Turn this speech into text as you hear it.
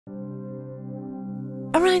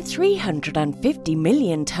Around 350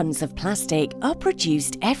 million tonnes of plastic are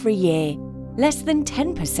produced every year. Less than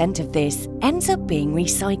 10% of this ends up being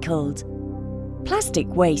recycled. Plastic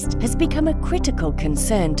waste has become a critical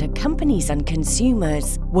concern to companies and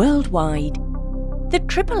consumers worldwide. The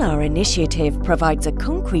RRR initiative provides a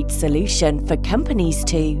concrete solution for companies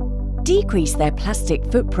to decrease their plastic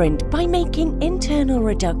footprint by making internal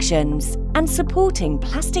reductions and supporting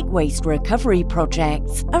plastic waste recovery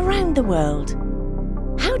projects around the world.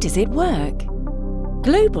 How does it work?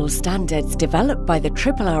 Global standards developed by the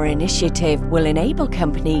RRR initiative will enable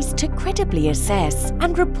companies to credibly assess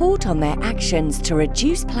and report on their actions to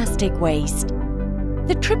reduce plastic waste.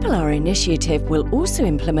 The RRR initiative will also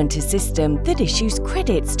implement a system that issues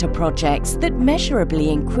credits to projects that measurably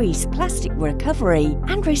increase plastic recovery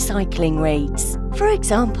and recycling rates. For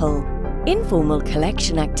example, informal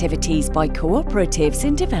collection activities by cooperatives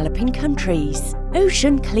in developing countries,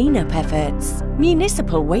 ocean cleanup efforts,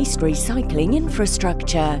 municipal waste recycling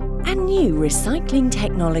infrastructure, and new recycling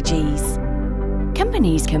technologies.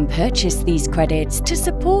 Companies can purchase these credits to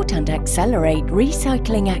support and accelerate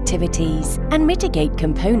recycling activities and mitigate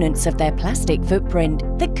components of their plastic footprint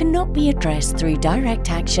that cannot be addressed through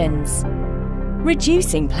direct actions.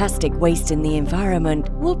 Reducing plastic waste in the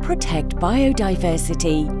environment will protect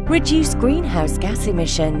biodiversity, reduce greenhouse gas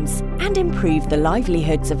emissions, and improve the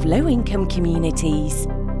livelihoods of low-income communities.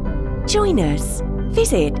 Join us.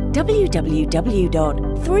 Visit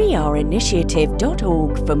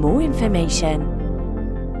www.3rinitiative.org for more information.